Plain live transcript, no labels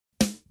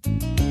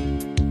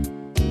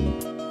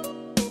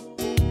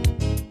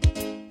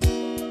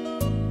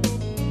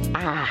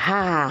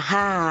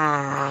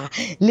ha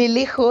le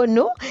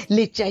lekgono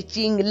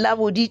letšatšing la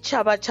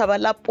boditšhabatšhaba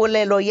la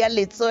polelo ya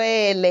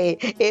letswele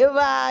e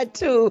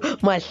batho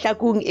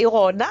mahlakong e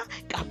gona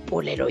ka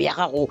polelo ya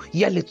gago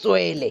ya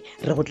letswele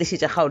re go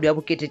tlišitša kgaolo ya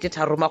bokete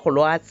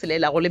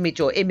 3 le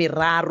metšo e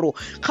meraro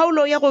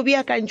kgaolo ya go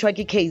beakantšhwa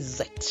ke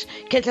KZ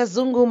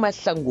Ketlazungu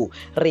Mahlangu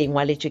re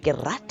ngwaletšwe ke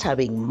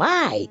Rathabeng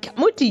Mike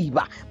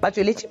Modiba ba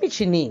tsweletše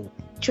metšhineng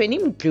Tshweni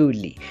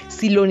Mdluli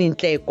Siloni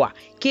Ntlekwa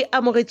ke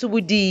amogetse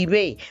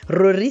bodibe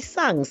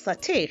rorisang sa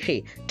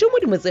thege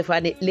Tumodi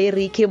Motsefane le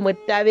Rike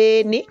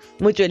Motabene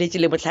motsweletše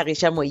le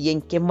mohlagiša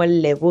moyeng ke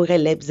Molleboge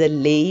Lebze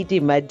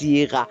Lady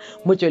Madira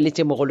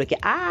motsweletše mogolo ke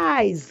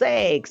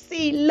Isaac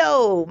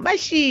Silo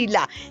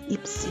Mashila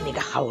ipsine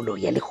ka kgaolo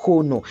ya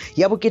lekgono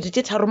ya bokete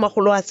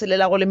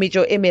 3 le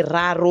metšo e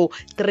meraro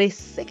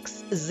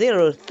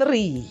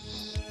 3603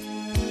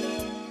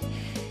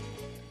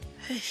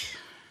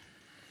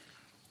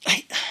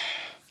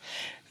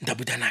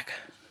 Ndabutanaka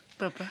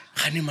Papa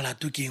gane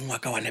molato ke eng wa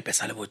ka wa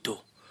nepesa le boto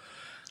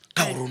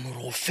ka gore no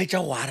go fetša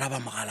go araba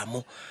mogala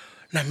mo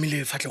na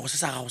mmile fatle go se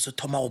sa gago se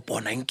thoma go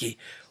bona nke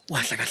wa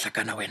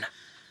hlakahlakana wena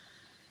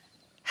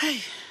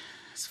hai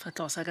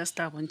sefatlago sa ka se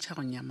tla bontšha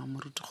go nyama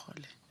moruti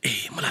kgole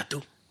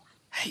molato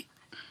hai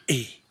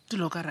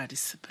dilo ka ra di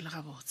sepele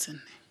gabotse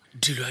nne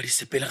dilo a di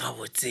sepele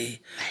gabotse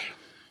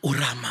o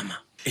ra mama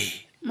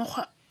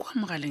mokgwa kwa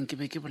mogaleng ke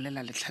be ke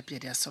bolela letlhapi ya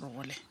di a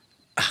serogole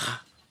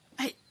aga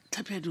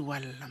tlhapi ya di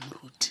walla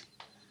moruti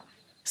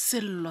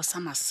sello sa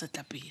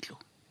masetla pelo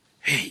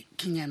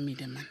ke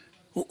nyamile man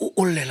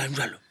o llelang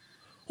jalo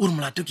o re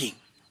molato keng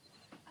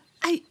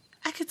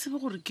a ke tsebe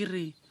gore ke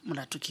re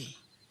molato keng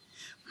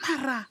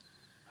mara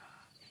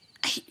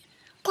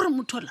gore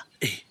mothola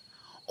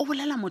o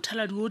bolela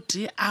mothaladi o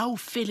tee a o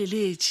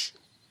feleletše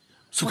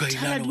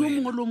mothaladi o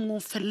mongwe le o mongwe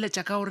o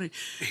feleletša ka gore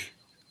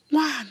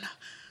ngwana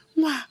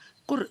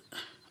gore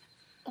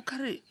o ka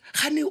re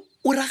gane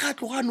o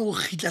ragatlogane o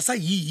gitla sa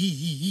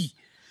hi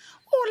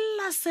o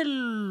lla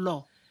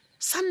sello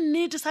sa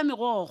nnete sa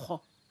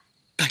megogo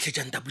ka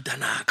tletšang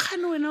tabutanaka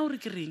gane wena o re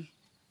ke reng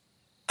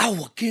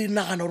ao ke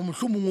nagana gore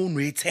mohlho mongwe o no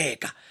e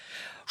tsheka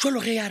jalo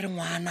ge ya re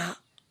ngwana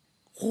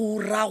go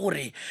ra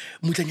gore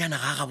motlanyana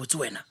ga gabotse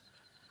wena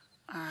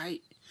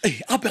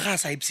ape ga a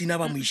sa epsina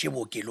ba mo iše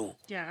bookelong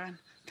ke a gana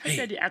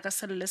tlhapiadi a ka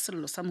selele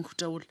sello sa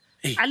mohuta ole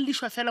a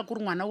llišwa fela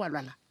kore ngwana o a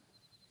lwala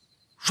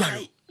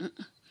jalo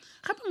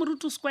gape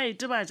moruti o se kwa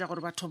etebatša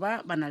gore batho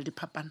ba na le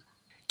diphapano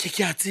ke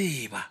a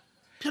tseba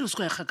pjalo se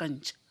kwa e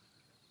kgakantšha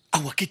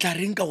awa ke tla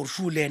reng ka gore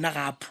šo le ena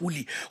ga a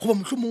phuli goba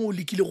mohlho mongwe o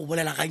lekile go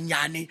bolela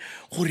gannyane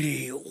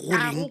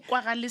goreng go kwa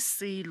ga le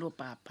selo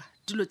papa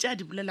dilo tše a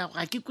di bolelago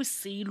ga ke kwe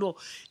selo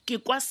ke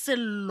kwa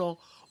sello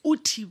o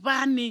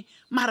thibane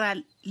mara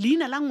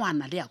leina la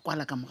ngwana le ya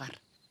kwala ka mogare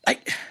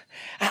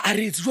a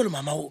re etse jalo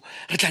mamao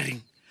re tla reng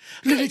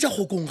le le tša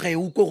kgokong ga e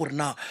o kwe gore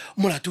na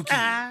molato ke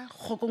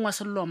kgokong wa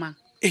sello mang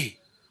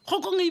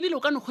kgokong ebile o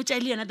ka no kgotša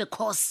e le yena the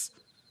course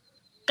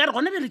ka re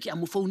gona bele ke a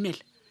mo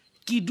founela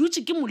ke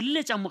dutse ke mo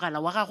liletša mogala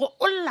wa gago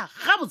o lla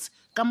gabotse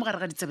ka mogare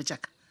ga ditsebe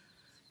tšaka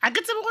a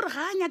ke tsebe gore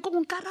ga a nyake go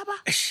nkaraba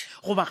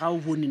goba ga o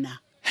bone na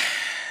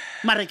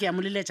mara ke ya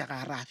mo liletša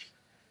ga arabe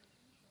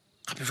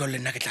gape jalo le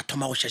nna ke tla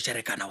thoma go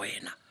šešerekana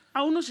wena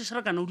a o no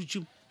šešerekana o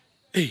dutšemo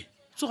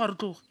so ga re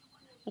tloga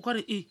o ka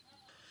re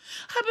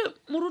gape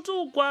moruti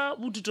o kwa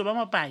boduto ba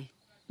mapae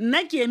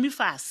nna ke eme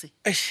fase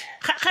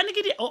gane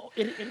ke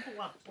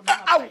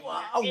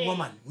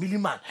man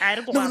miliman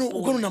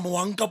o kono nama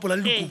wa nkapola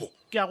le dikobo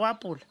ke a go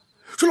apola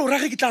jalo o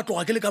rage ke tla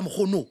tloga ke le ka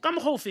mokgono ka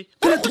mokgwa ofe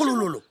ke le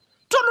tholololo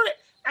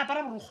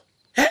apara borogo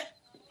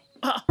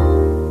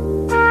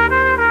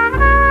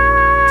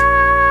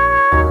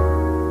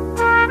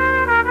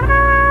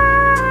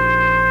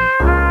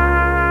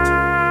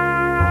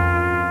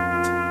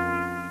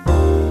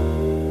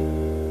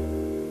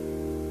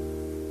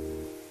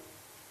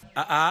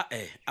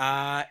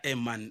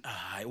man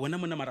wena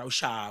mona mara o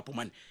shapo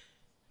man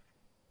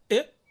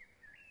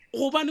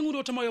go baneng o di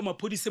o thoma yo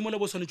maphodise mola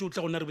bo swanetse o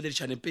tla go nna re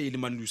boledišane pele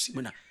man lusi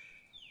mona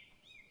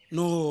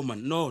no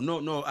man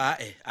no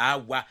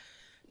awa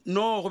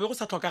no go be go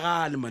sa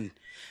tlhokagale man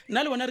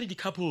nna le wena re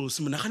di-couples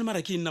mona gane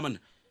mara ke nna mana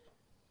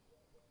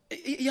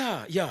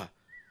ya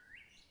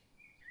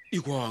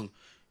ikwang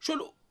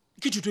jalo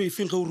ke thuto e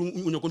feng ge ore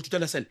o nyako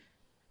nthutela sene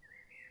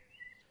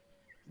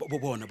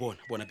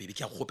bona baby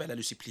ke a go gopela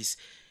lucy please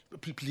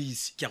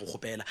ke a go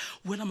gopela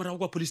wena morago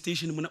kwa police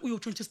station mona o yo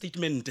tshwantse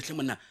statement tle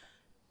mona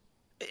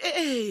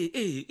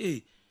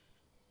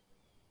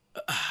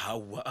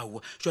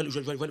awa jwale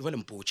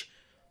mpotse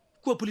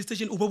kua police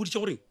station o ba boditše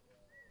goreng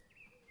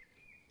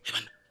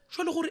ebana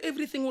jwale gore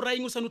everything o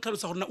raeng o sane o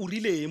tlhalosa gorena o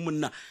rileng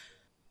monna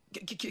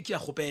ke a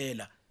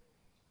gopela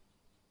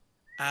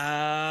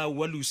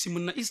awa lucy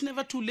monna it's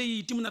never too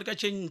late monna re ka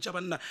change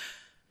banna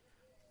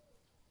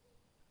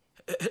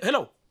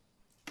hello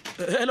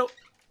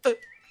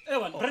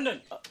Ewan, Brendan.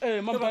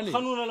 Mampane.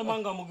 Khanuna le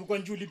manga mo ke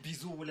kwantse le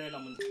busy o bolela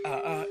monna. Ke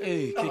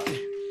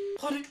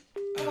Khare,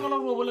 ka baka la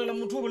go bolela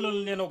motho o bolela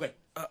le yena o kae?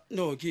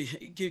 no ke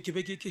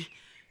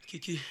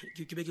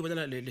ke be ke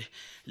bolela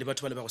le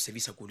batho ba le ba go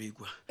servisa koloi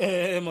kwa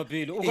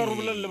mapele o ka re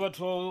bolela le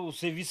batho ba o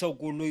servisa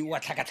koloi wa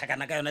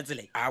tlhakatlhakana ka yona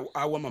tsela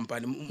aowa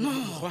mampane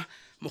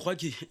mokgwa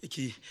ke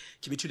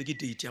bethile ke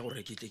date ya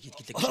gore ke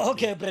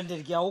okay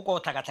Brandon ke a o ka o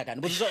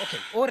tlhakatlhakane okay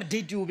o re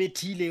date o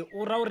bethile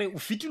o ra gore o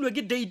fetilwe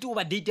ke date o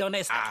ba date ya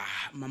yona e sa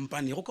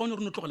mampane go kaone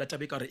re no tlogela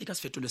tabe ka gore e ka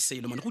se fetole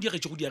selo mane go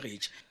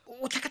diagetse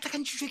o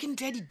tlhakatlhakantšhitšwe ke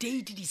ntho ya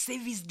di-date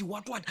di-service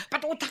di-what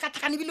but o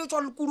tlhakatlhakane ebile o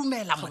tswa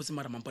lekulumela gabotse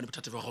mara mampane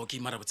bothata jwa gago ke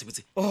mara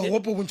botsebotse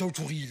opo bontšha o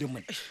tsogile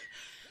mone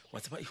wa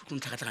tseba e tlo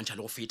ntlhakatlhakantšha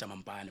le go feta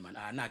mampane man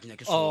na ke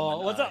nyake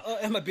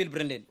mapele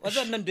Brandon wa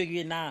tsa nna ntho e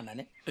ke e nagana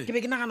ne ke be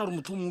ke nagana gore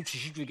motho o mo o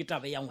tshošitšwe ke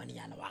taba ya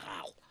ngwanenyana wa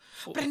gago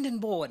Brandon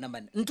bona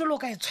man ntho le o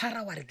ka e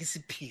tshwara wa re ke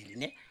sephiri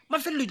ne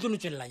mafelelo e tlo no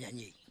tswelela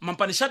nyanyeng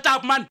mampane shut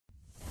up man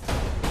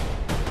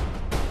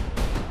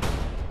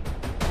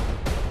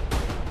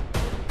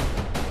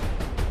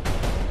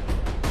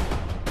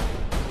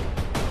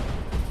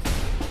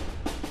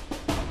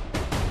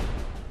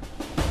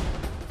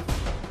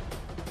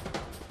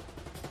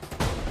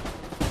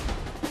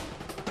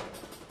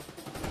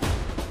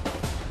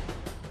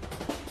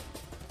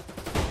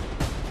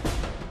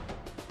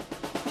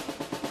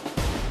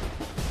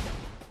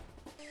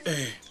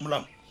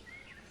molam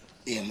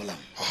molam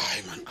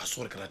ai man a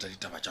sore ke rata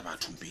ditaba tša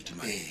bathompedi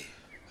man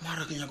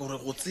mara ke nyaka gore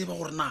go tseba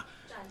gore na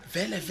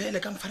vele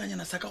ka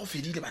mfananyana sa ka go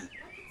fedile bane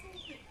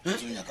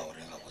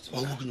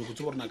wa go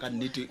ke gore na ka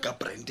nnete ka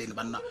Brandon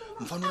banna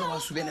mfanola wa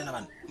subelela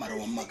bana mara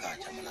wa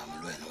mmakaja molamo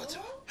le wena wa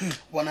tseba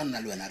bona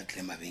nna le wena re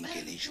tle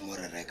mabenkele mo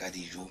re reka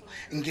dijo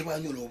nke ba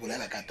nyolo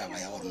bolela ka taba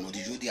ya gore no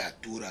dijo di a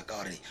tura ka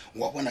gore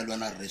wa bona le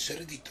wena re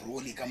swere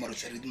ditroli ka mo re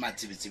swere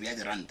matsebetsebe ya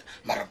diranta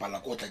mara pala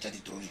ko tla tša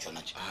ditroli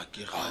tsona tša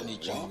ke gane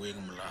jeweng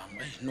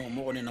molamo no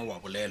mo gone na wa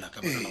bolela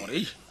ka bona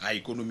gore a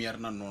ikonomi ya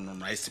rena no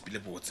a e sepile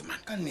botse man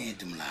ka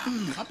nnete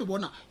molamo gape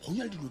bona go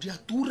nya dilo di a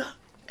tura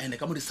ene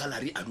ka mo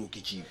di-salary a di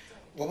oketsile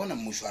wa bona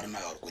mmuso wa rena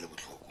ga gore kwele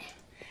botlhoko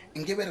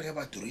nke be re ge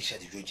ba turiša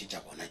dijo tše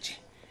tša bona tše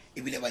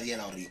ebile ba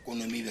diela gore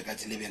ikonomi e be ka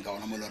tselebeng ka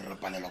gona mo le gore re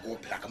palelwa ko go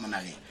phela ka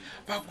monageng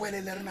ba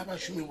kwele le rena ba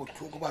šome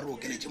botlhoko ba re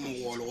okeletse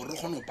mogolo gore re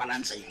kgone go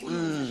balansa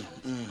ikonomi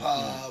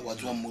wa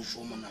tsewa mmuso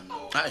o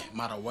monano ai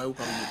mara wa o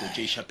ka re moko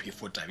tšeiša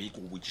phefo tabe ke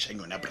go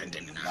botsišang yona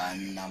Brandon na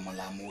banna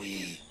molamo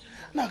e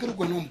na ke re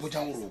kone o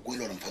mpotšang gore o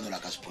kwele gore mfanola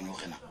ka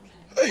sephonyogena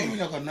o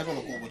nyaka nna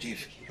bjalo ko o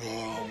botsefe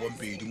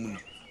wampedi monna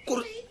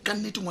kore ka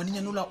nnete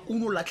ngwanenyane ola o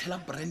ne o latlhela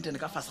Brandon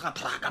ka fase ga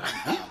traka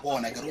bane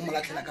bona ke re o mo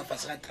latlhela ka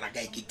fase ga traka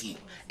e keteng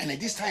and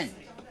this time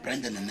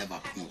Brandon never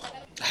phonyoga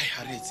ai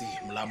ga re etse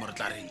molamo re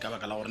tla reng ka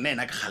baka la gore nna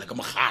ena ke gale ka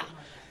mogala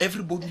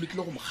everybody o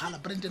lekile go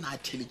mogala Brandon a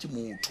theletse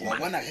motho wa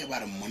bona ge ba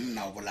re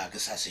monna o bola ke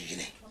sa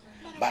sejileng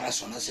ba ra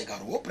sona se ka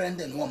gore o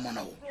Brandon wa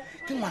mona o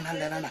ke ngwana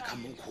lelana ka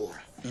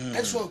monkgora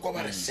ka so ko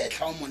ba re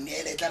setla o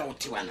monele tla re go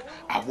thibana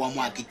a boa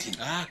mo a keteng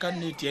ka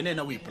nnete ene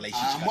ena o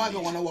ipolaisitse mo a be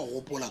gona wa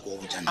gopola ko go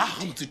botsana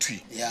ga motse thwi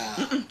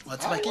wa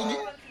tseba keng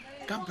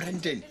ka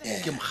Brandon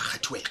ke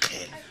mogagati wa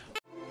ekgela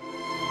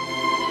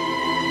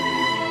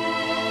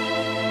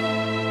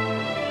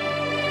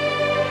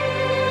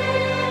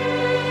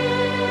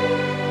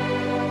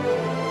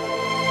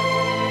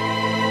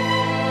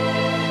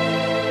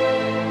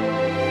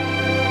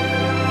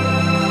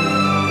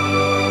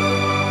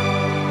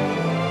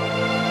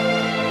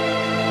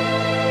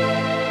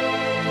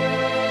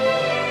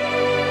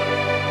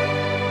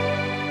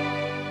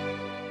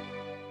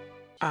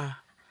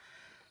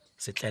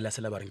setlaela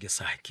se la ba reng ke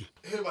saki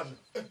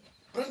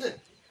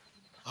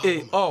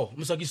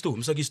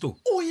mosaki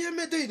o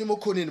emedene mo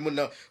khoneni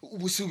monna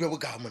bosiu bja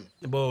boka monna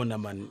bona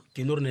man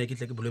ke no re ne ke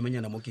tle ke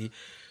bolemenyana mo ke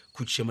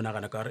khutše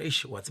monagana ka gore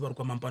wa tseba re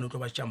kwa mampane o tlo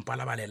ba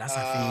tšampala balela a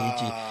sa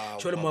fetse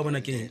tšho le mo wa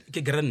bona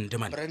ke grande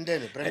man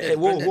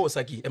wo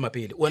saki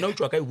emapele wena o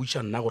tswa ka e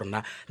botša nna gore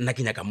nna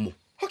ke nyaka mmo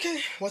okay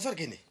wa tsare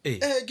kene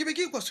ke be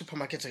ke kwa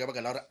supermarket ka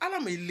baka la gore ala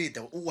mo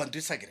ileta o wa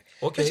ntwisa kere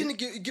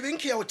ke be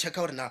nke ya go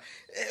checka gore na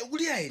o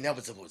di a ene a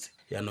botsebotse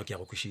ya no ke ya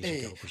go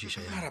kwešiša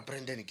mara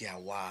Brandon ke a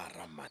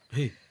wara man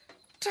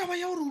taba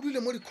ya gore o dule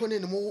mo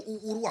dikhonene mo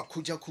o re wa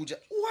khutša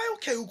why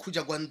okay o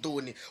khutša kwa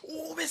ntone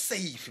o be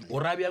safe o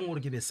ra bjang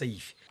gore ke be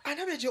safe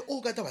ana bje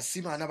o ka taba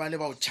simana ba le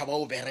ba o tšhaba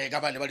o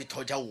bereka ba le ba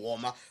dithoja o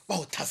oma ba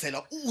o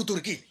thasela o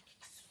tore ke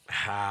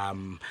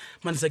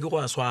manisa ke go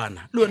a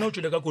swana le wena o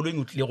tswele ka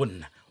koloing o tlile go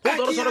nna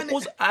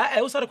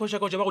o sa re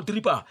khošakoša ba go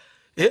tripa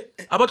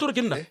a ba tlo re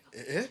ke nna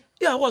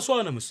ya go a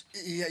swana mos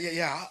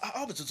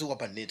a botsotse wa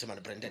pannete man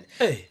Brandon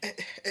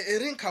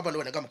reng kgaba le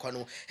wena ka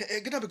mokgwanong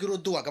ke nabe ke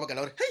rotoa ka baka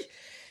la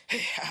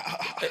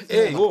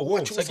gore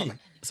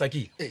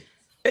saki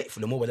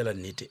fule mo bolela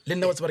nnete le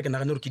nna wa tseba re ke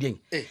nagane gore ke dieng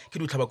ke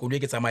di tlhaba koloi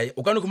ke tsamaye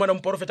o ka ne khumana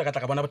mporofeta ka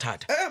tla ka bona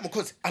bothata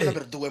mokgotsi a nna be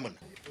re doe monna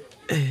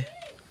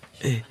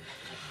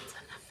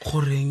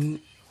goreng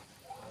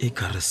e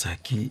ka re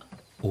saki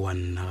wa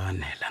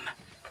nnaganelana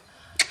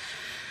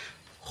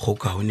go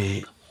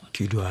kaone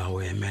ke dua go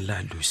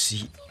emela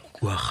Lucy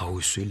kua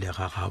gauswi le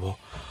ga gabo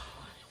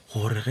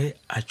gore ge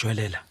a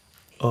tswelela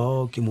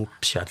ke mo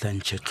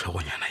pšhatlantšhe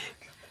tlhogonyana ye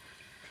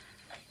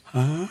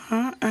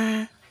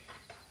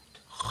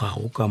ga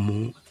go ka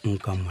mo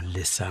nka mo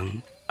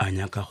lesang a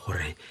nyaka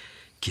gore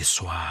ke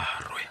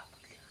swarwe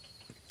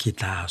ke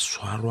tla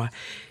swarwa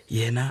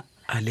yena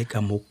a le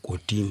ka mo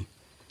koting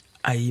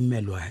a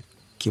imelwa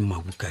ke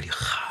mabuka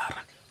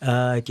dikgara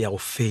ke ya go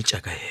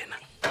fetša ka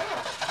yena.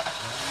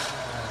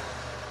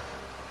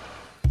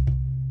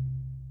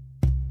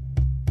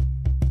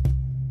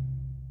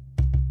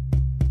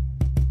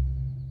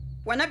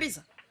 Wena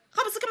Bisa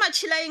ga botse ke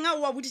matšhila eng a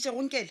o a boditše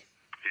go nkele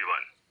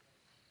Ivan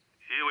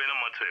wena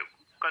Matheko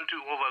kanti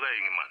o ba ka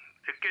eng man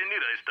e ke ni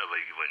ra istaba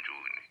Ivan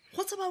Juni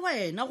go tseba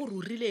wena gore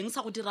o rileng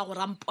sa go dira gore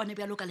ampone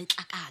bjalo ka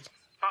letlakale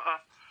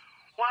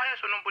wa ya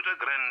sono mpotsa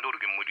grand gore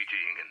ke moditše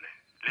eng nne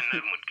le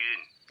nna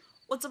motkeni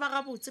o tseba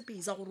ga botse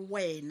Bisa gore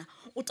wena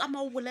o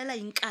tama o bolela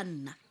eng ka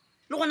nna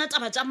le gona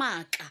taba tša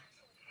maaka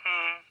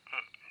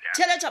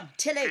theletša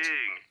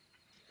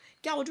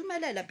ke a go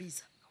dumelela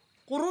Bisa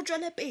gore o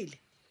tšwele pele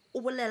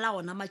o bolela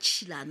ona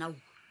matšhilana o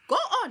go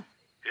on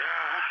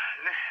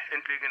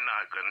entle ke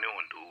naka ne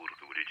on tour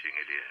ke boditšeng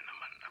le yena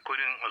man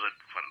according was it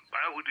fun ba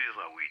go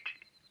dira witi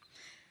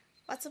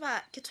wa tseba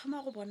ke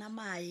thoma go bona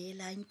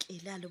maela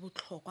nkele a le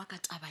botlhokwa ka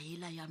taba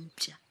yela ya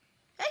mpša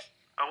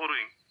a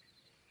gore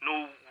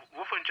no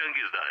wo fantsang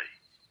is dai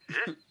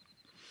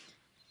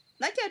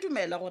nna ke a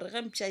dumela gore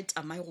ge mpša e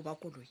tamaye go ba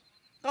koloi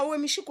ga o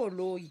emiše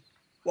koloi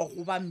wa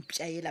go ba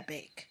mpša yela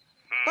back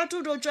batho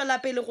o do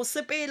tšwela pele go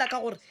sepela ka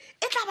gore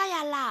e tla ba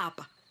ya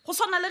lapa go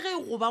swana le ge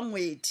e go ba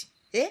ngwedi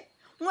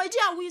ngwedi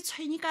a o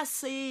itshwenye ka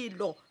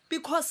selo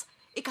because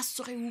e ka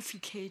setsoge o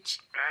fitlhetše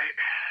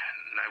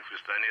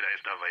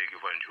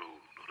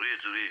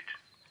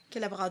ke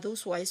leboga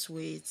those wise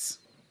words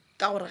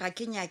ka gore ga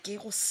ke nyake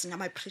go senya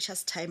my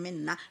precious time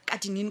nna ka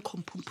dinini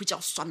compumpu tša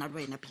go swana le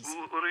wena Bisa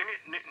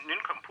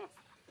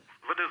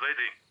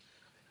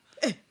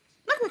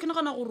nna ke be ke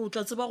nagana gore o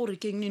tla tseba gore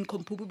ke eng nini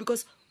compumpu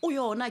because o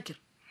yona kere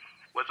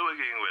what's the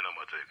game when I'm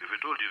attack? If I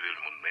told you the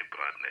moon, my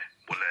brother,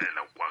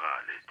 mmolaile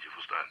kwagale,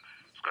 Jefustan,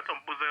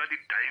 skatampoza di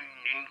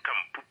dining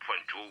come poop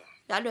fan Joe.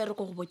 ya lo re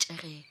go go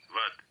botšegela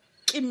What?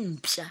 ke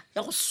mpša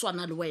ya go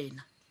swana le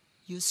wena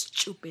you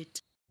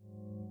stupid.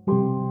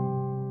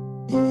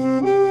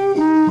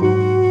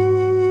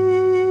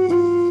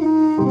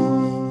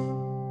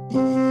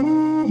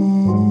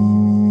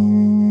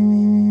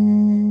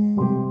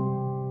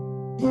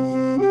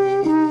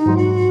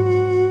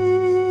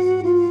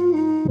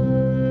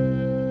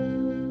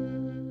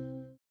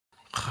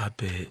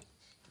 gape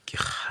ke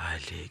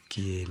kgale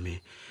ke eme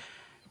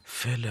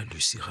fela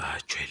Lucy ga a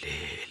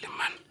tšwelele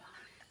man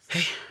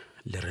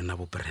le rena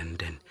bo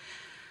Brandon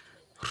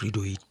re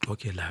do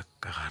itokela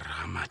ka gare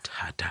ga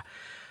mathata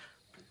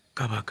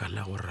ka baka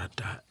la go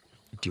rata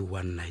di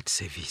one night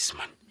service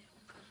man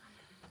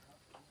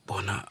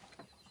bona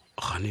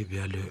gane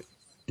bjale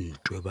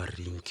ntwe ba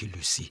reng ke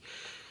Lucy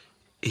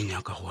e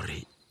nyaka gore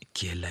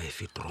ke e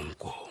life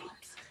tronkong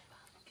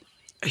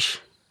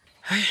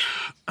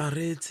a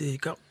re tse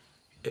ka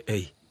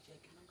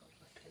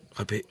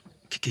gape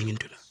ke keng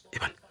ntola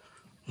ebana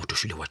motho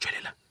šule wa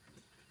tšwelela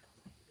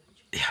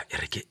ya e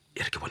re ke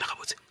bona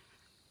gabotse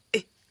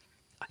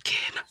ke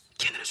ena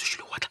le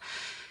sešule go atla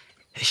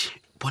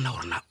bona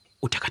gore na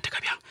o tekateka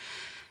bjang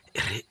e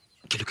re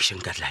ke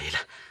lokišeng ka tlaela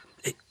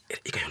e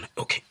ka yona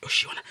okay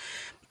oši yona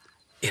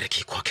e re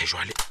ke ikhoke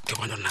jwale ke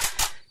bona gore na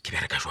ke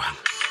bereka jwang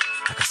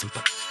a ka sempa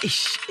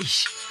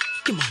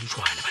ke mang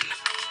jwale banna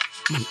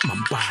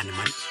mampane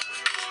man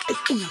o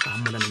nyaka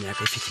molaneng ya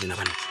ka e fitlhile na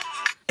bana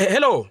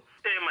hello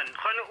Man,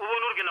 khane o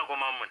bona gore ke nako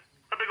mang man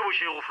gape ke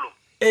bošego flo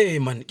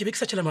man ke be ke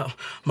sa tšhela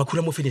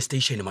makhura mo filling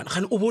station man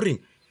gane o bo reng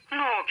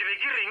no ke be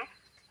ke reng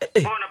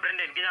bona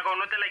Brandon ke nyaka o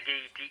notela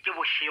gate ke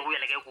bošego ya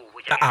le ke go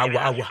botša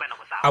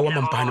awa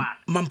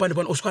mampane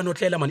bona o se ka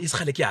notlela man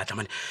isegale ke atla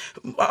man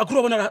a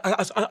kura bona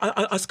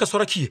a se ka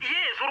swara khie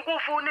yes gore ko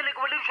phone le ke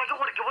boledišwa ke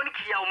gore ke bone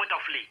khie ya o mo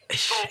tafoleng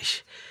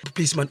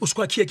please man o se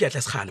ka khie ke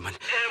atla segale man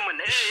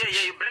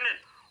Brandon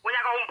o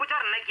nyaka o mpotsa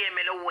rena ke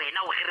emele wena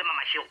o gere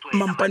mamašego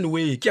mampane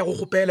we ke ya go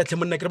gopela tle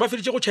monna ke re ba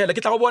feditše go tšhela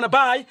ke tla go bona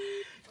bye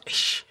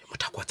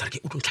mothako wa tsare ke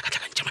o tlo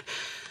ntlhakatlhakantša man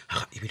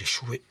aga ebile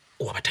šoe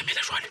o wa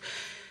batamela jwale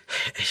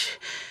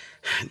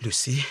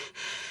Lucy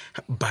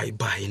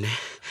bye ne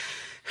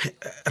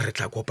re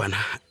tla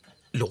kopana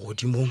le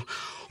godimong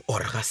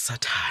or ga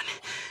Sathane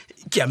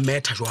ke a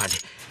metha jwale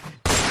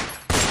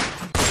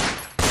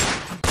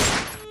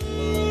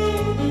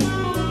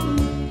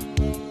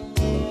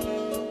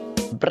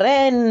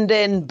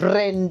Brandon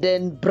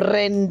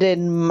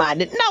man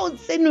na o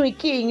tsenwe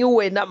ke eng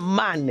wena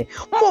man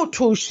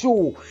motho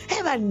sho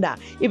banna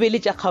e be le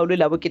tša kgaolo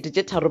la bokete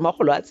tše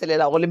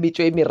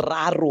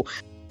 363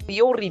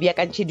 yo re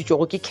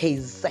bjakantšheditšwego ke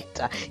KZ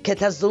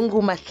Ketla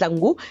Zungu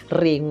Mahlangu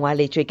re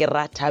ngwaletšwe ke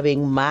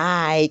Rathabeng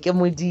Mike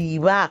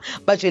Modiba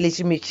ba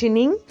tšweletše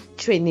metšhining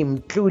Tšhweni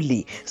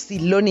Mtluli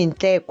Siloni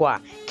Ntlekwa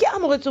ke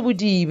amogetse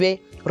Bodibe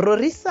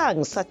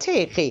Rorisang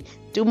Sathege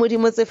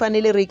Tumodimo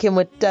Tsefanele Rike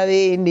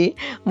Motabeni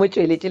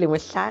motšweletše le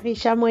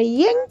mohlagiša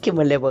moyeng ke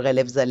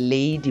Molebogele Bza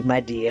Lady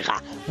Madira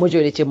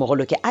motšweletše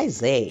mogolo ke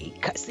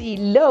Isaac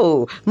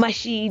Silo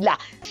Mashila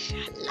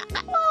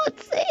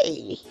Shalakotse